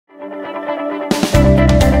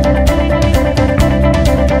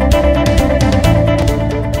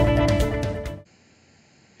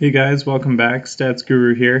Hey guys, welcome back.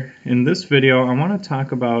 StatsGuru here. In this video, I want to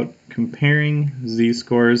talk about comparing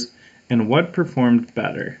z-scores and what performed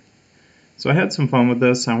better. So I had some fun with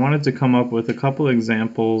this. I wanted to come up with a couple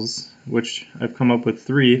examples, which I've come up with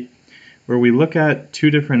 3, where we look at 2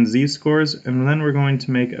 different z-scores and then we're going to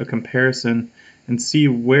make a comparison and see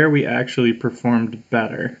where we actually performed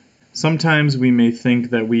better. Sometimes we may think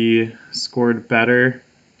that we scored better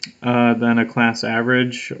than a class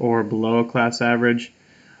average or below a class average.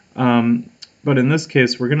 But in this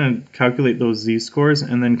case, we're going to calculate those z-scores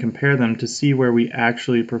and then compare them to see where we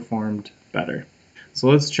actually performed better. So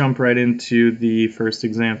let's jump right into the first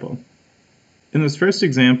example. In this first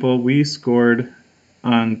example, we scored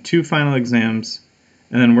on 2 final exams,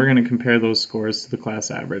 and then we're going to compare those scores to the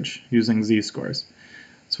class average using z-scores.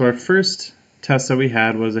 So our first test that we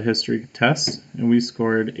had was a history test, and we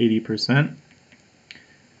scored 80%.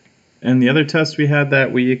 And the other test we had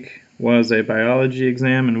that week was a biology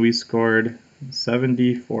exam, and we scored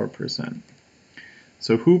 74%.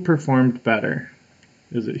 So who performed better?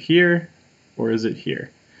 Is it here or is it here?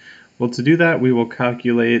 Well, to do that, we will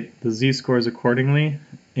calculate the z-scores accordingly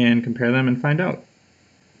and compare them and find out.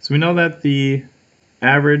 So we know that the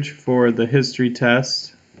average for the history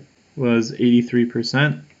test was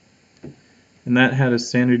 83%, and that had a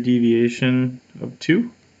standard deviation of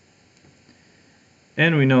 2.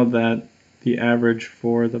 And we know that the average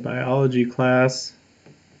for the biology class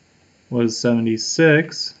was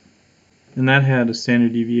 76, and that had a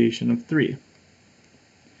standard deviation of 3.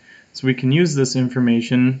 So we can use this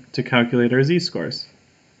information to calculate our z-scores.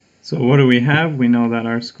 So what do we have? We know that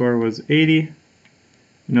our score was 80.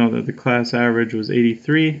 We know that the class average was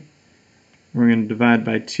 83. We're going to divide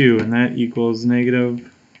by 2, and that equals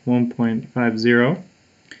negative 1.50.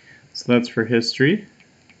 So that's for history.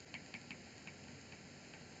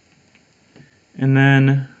 And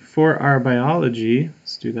then for our biology,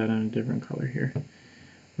 let's do that in a different color here.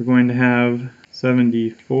 We're going to have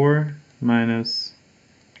 74 minus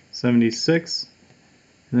 76,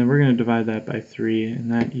 and then we're going to divide that by 3,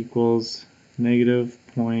 and that equals negative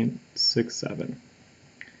 0.67.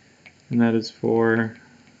 And that is for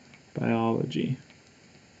biology.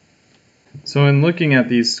 So in looking at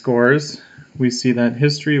these scores, we see that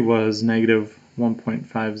history was negative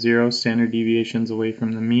 1.50 standard deviations away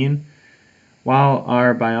from the mean, while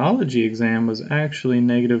our biology exam was actually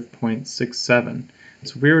negative 0.67.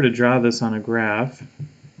 So if we were to draw this on a graph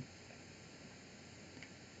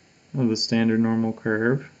of the standard normal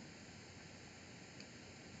curve,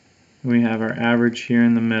 we have our average here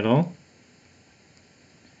in the middle.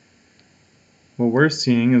 What we're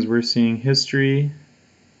seeing is history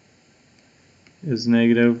is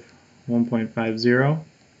negative 1.50,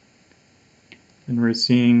 and we're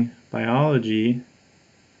seeing biology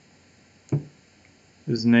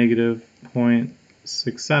is negative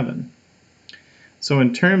 0.67. So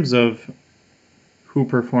in terms of who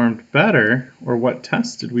performed better, or what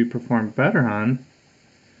test did we perform better on,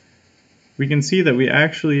 we can see that we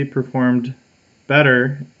actually performed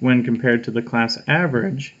better when compared to the class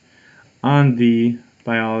average on the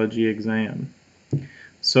biology exam.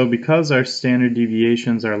 So because our standard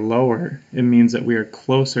deviations are lower, it means that we are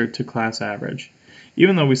closer to class average.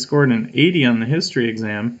 Even though we scored an 80 on the history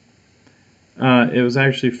exam, it was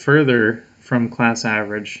actually further from class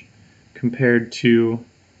average compared to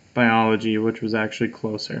biology, which was actually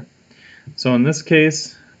closer. So in this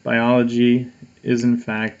case, biology is in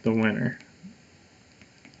fact the winner.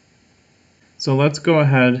 So let's go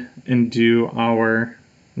ahead and do our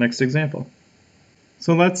next example.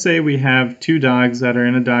 So let's say we have 2 dogs that are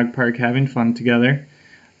in a dog park having fun together.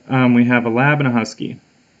 We have a lab and a husky.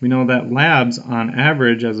 We know that labs on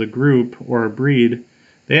average as a group or a breed,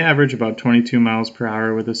 they average about 22 miles per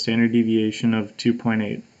hour with a standard deviation of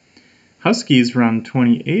 2.8. Huskies run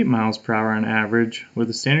 28 miles per hour on average with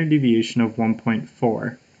a standard deviation of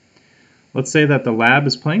 1.4. Let's say that the lab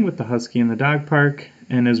is playing with the husky in the dog park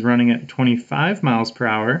and is running at 25 miles per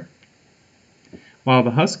hour, while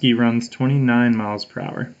the husky runs 29 miles per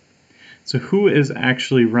hour. So who is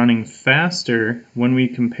actually running faster when we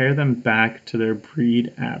compare them back to their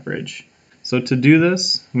breed average? So to do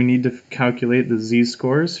this, we need to calculate the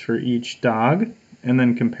z-scores for each dog and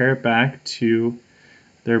then compare it back to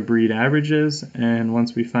their breed averages, and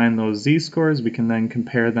once we find those z-scores, we can then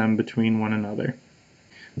compare them between one another.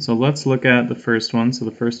 So let's look at the first one. So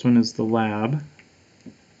the first one is the lab.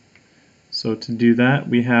 So to do that,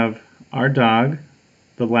 we have our dog.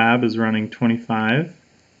 The lab is running 25,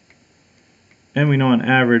 and we know on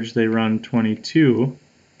average they run 22.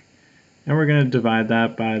 And we're going to divide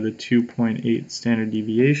that by the 2.8 standard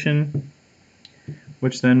deviation,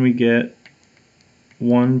 which then we get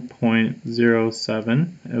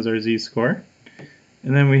 1.07 as our z-score.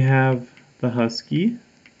 And then we have the husky,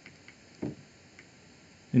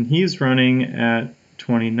 and he's running at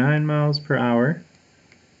 29 miles per hour.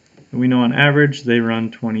 And we know on average they run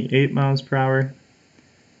 28 miles per hour.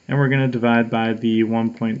 And we're going to divide by the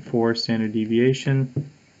 1.4 standard deviation.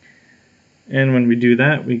 And when we do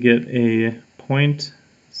that, we get a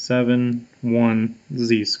 0.71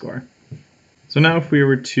 z-score. So now if we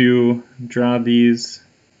were to draw these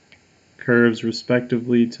curves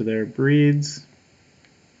respectively to their breeds,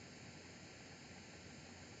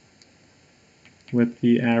 with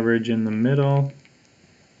the average in the middle,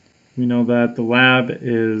 we know that the lab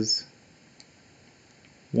is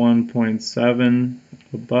 1.7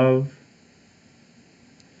 above,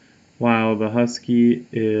 while the husky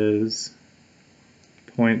is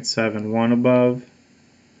 0.71 above.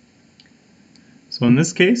 So in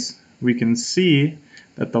this case, we can see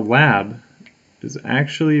that the lab is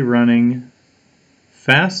actually running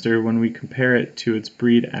faster when we compare it to its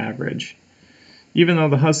breed average. Even though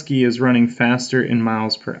the husky is running faster in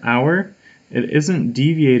miles per hour, it isn't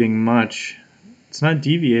deviating much. It's not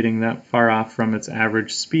deviating that far off from its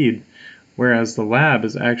average speed, whereas the lab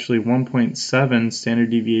is actually 1.7 standard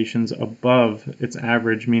deviations above its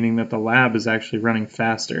average, meaning that the lab is actually running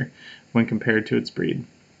faster when compared to its breed.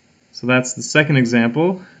 So that's the second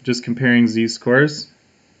example, just comparing z-scores.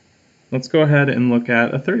 Let's go ahead and look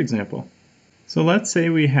at a third example. So let's say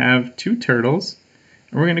we have two turtles,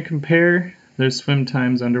 and we're going to compare their swim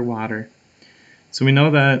times underwater. So we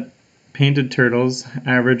know that painted turtles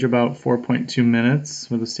average about 4.2 minutes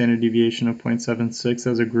with a standard deviation of 0.76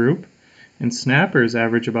 as a group, and snappers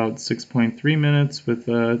average about 6.3 minutes with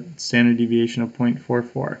a standard deviation of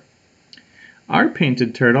 0.44. Our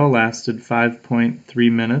painted turtle lasted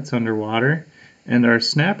 5.3 minutes underwater, and our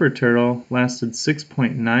snapper turtle lasted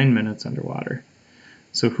 6.9 minutes underwater.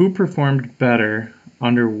 So who performed better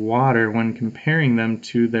underwater when comparing them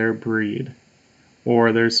to their breed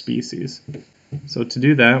or their species? So to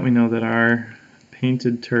do that, we know that our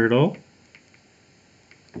painted turtle,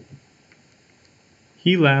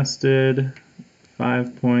 he lasted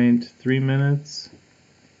 5.3 minutes,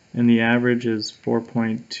 and the average is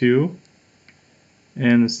 4.2,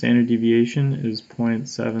 and the standard deviation is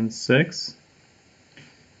 0.76.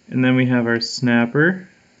 And then we have our snapper.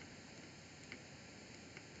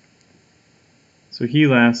 So he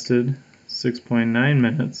lasted 6.9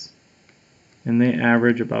 minutes, and they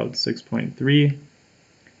average about 6.3,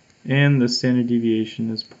 and the standard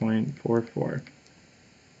deviation is 0.44.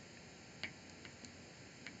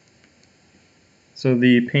 So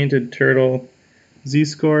the painted turtle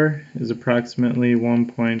z-score is approximately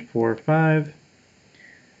 1.45,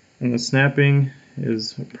 and the snapping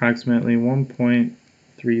is approximately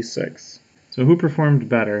 1.36. So who performed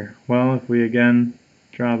better? Well, if we again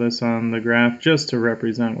draw this on the graph just to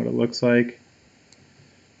represent what it looks like,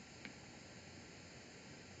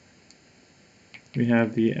 we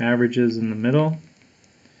have the averages in the middle,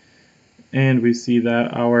 and we see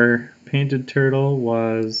that our painted turtle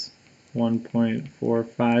was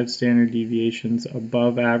 1.45 standard deviations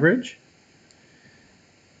above average,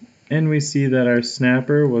 and we see that our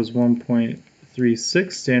snapper was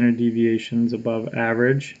 1.36 standard deviations above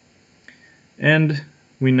average, and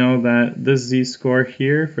we know that this z-score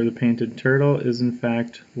here for the painted turtle is in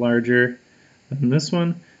fact larger than this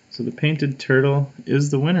one. So the painted turtle is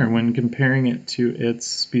the winner when comparing it to its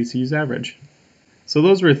species average. So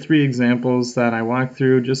those were three examples that I walked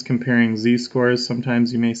through, just comparing z-scores.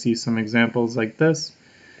 Sometimes you may see some examples like this.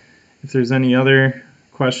 If there's any other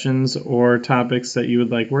questions or topics that you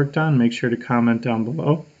would like worked on, make sure to comment down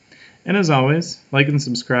below. And as always, like and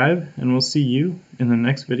subscribe, and we'll see you in the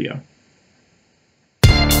next video.